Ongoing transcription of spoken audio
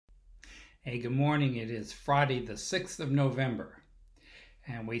Hey, good morning. It is Friday, the 6th of November,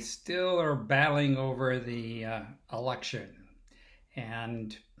 and we still are battling over the election.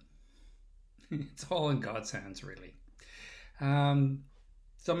 And it's all in God's hands, really. Um,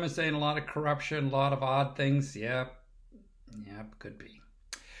 some are saying a lot of corruption, a lot of odd things. Yep, could be.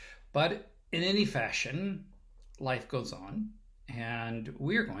 But in any fashion, life goes on, and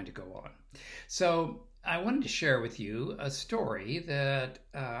we're going to go on. So I wanted to share with you a story that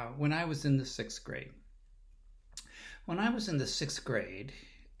when I was in the sixth grade. When I was in the sixth grade,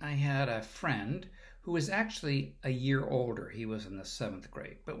 I had a friend who was actually a year older. He was in the seventh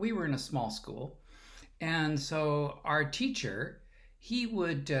grade, but we were in a small school. And so our teacher, he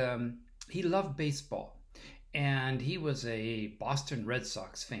loved baseball, and he was a Boston Red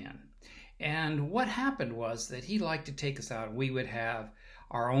Sox fan. And what happened was that he liked to take us out, and we would have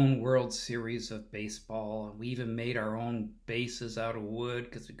our own World Series of baseball. We even made our own bases out of wood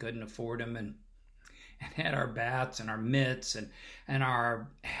because we couldn't afford them, and had our bats and our mitts and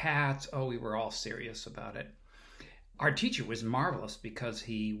our hats. Oh, we were all serious about it. Our teacher was marvelous because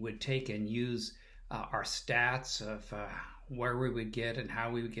he would take and use our stats of where we would get and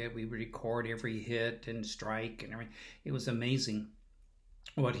how we would get. We would record every hit and strike and everything. It was amazing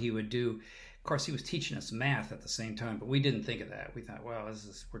what he would do. Of course, he was teaching us math at the same time, but we didn't think of that. We thought, well,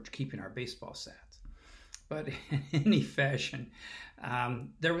 we're keeping our baseball stats. But in any fashion,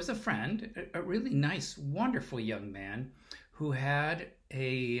 there was a friend, a really nice, wonderful young man, who had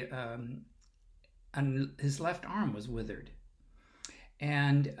his left arm was withered,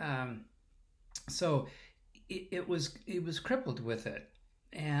 and so it was crippled with it,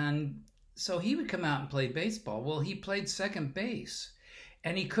 and so he would come out and play baseball. Well, he played second base,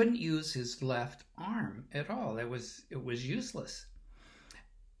 and he couldn't use his left arm at all. It was useless.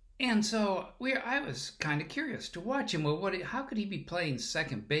 And so I was kind of curious to watch him. Well, how could he be playing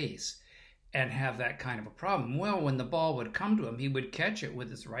second base and have that kind of a problem? Well, when the ball would come to him, he would catch it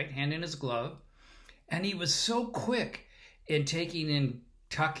with his right hand in his glove, and he was so quick in taking and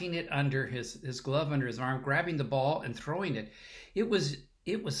tucking it under his glove under his arm, grabbing the ball and throwing it. It was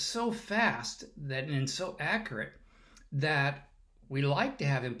so fast and so accurate that we liked to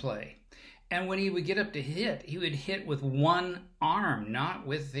have him play. And when he would get up to hit, he would hit with one arm, not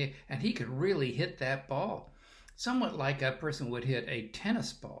with and he could really hit that ball, somewhat like a person would hit a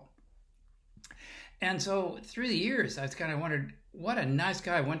tennis ball. And so through the years, I was kind of wondered, what a nice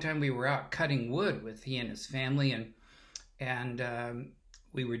guy. One time we were out cutting wood with he and his family, and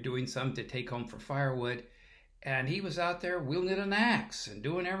we were doing some to take home for firewood, and he was out there wielding an axe and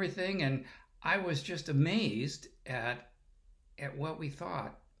doing everything, and I was just amazed at what we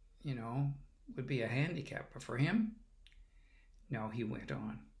thought, would be a handicap. But for him, no, he went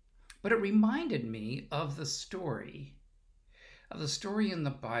on. But it reminded me of the story in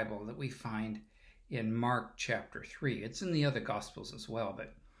the Bible that we find in Mark chapter 3. It's in the other Gospels as well,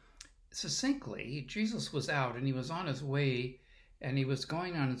 but succinctly, Jesus was out and he was on his way, and he was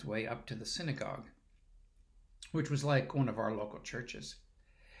going on his way up to the synagogue, which was like one of our local churches.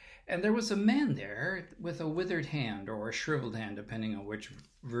 And there was a man there with a withered hand or a shriveled hand, depending on which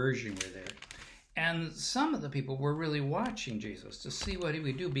version were there. And some of the people were really watching Jesus to see what he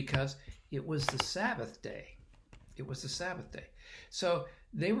would do because it was the Sabbath day. It was the Sabbath day. So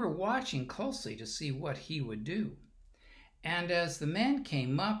they were watching closely to see what he would do. And as the man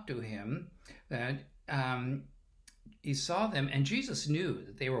came up to him, he saw them, and Jesus knew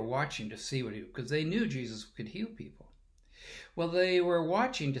that they were watching to see what he would, because they knew Jesus could heal people. Well, they were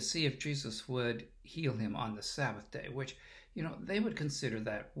watching to see if Jesus would heal him on the Sabbath day, which, they would consider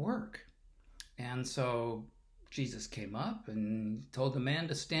that work. And so Jesus came up and told the man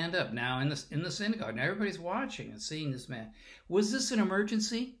to stand up. Now in the synagogue, now everybody's watching and seeing this man. Was this an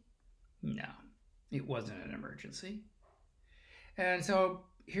emergency? No, it wasn't an emergency. And so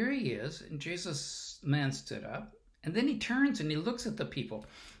here he is, and the man stood up, and then he turns and he looks at the people.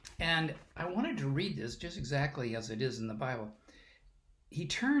 And I wanted to read this just exactly as it is in the Bible. He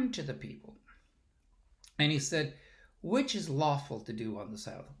turned to the people and he said, which is lawful to do on the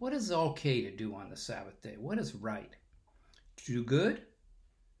Sabbath? What is okay to do on the Sabbath day? What is right? To do good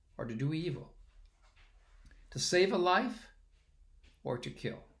or to do evil? To save a life or to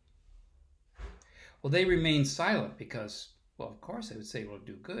kill? Well, they remained silent because, well, of course they would say, well,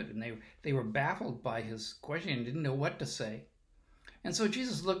 do good. And they were baffled by his question and didn't know what to say. And so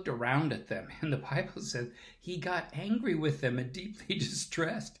Jesus looked around at them, and the Bible says he got angry with them and deeply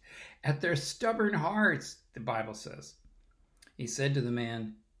distressed at their stubborn hearts, the Bible says. He said to the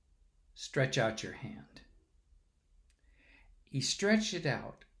man, stretch out your hand. He stretched it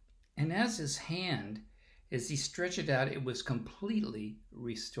out, and as he stretched it out, it was completely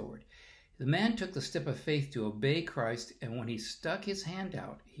restored. The man took the step of faith to obey Christ, and when he stuck his hand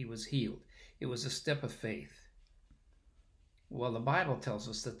out, he was healed. It was a step of faith. Well, the Bible tells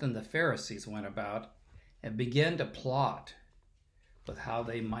us that then the Pharisees went about and began to plot with how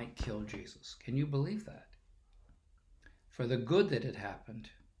they might kill Jesus. Can you believe that? For the good that had happened.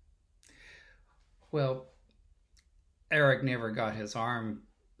 Well, Eric never got his arm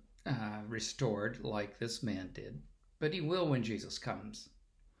restored like this man did, but he will when Jesus comes.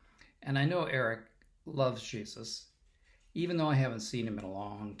 And I know Eric loves Jesus, even though I haven't seen him in a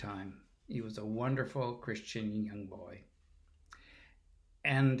long time. He was a wonderful Christian young boy.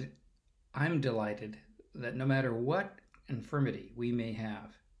 And I'm delighted that no matter what infirmity we may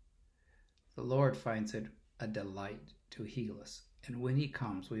have, the Lord finds it a delight to heal us. And when he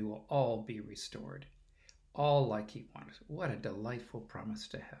comes, we will all be restored, all like he wants. What a delightful promise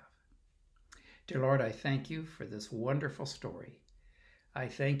to have. Dear Lord, I thank you for this wonderful story. I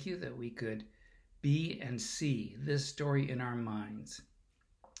thank you that we could be and see this story in our minds,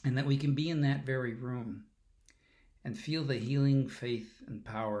 and that we can be in that very room and feel the healing faith and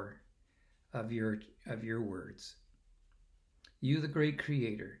power of your words. You, the great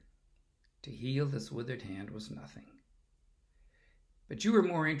Creator, to heal this withered hand was nothing. But you were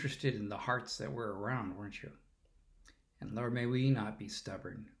more interested in the hearts that were around, weren't you? And Lord, may we not be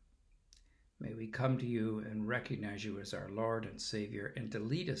stubborn. May we come to you and recognize you as our Lord and Savior, and to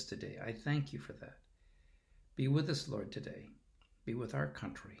lead us today. I thank you for that. Be with us, Lord, today. Be with our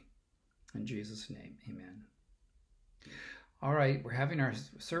country. In Jesus' name, amen. All right, we're having our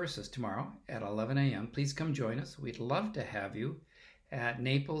services tomorrow at 11 a.m. Please come join us. We'd love to have you at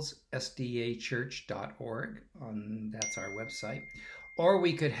naplessdachurch.org. That's our website. Or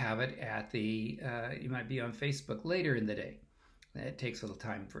we could have it at you might be on Facebook later in the day. It takes a little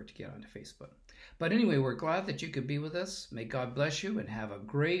time for it to get onto Facebook. But anyway, we're glad that you could be with us. May God bless you and have a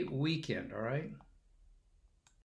great weekend, all right?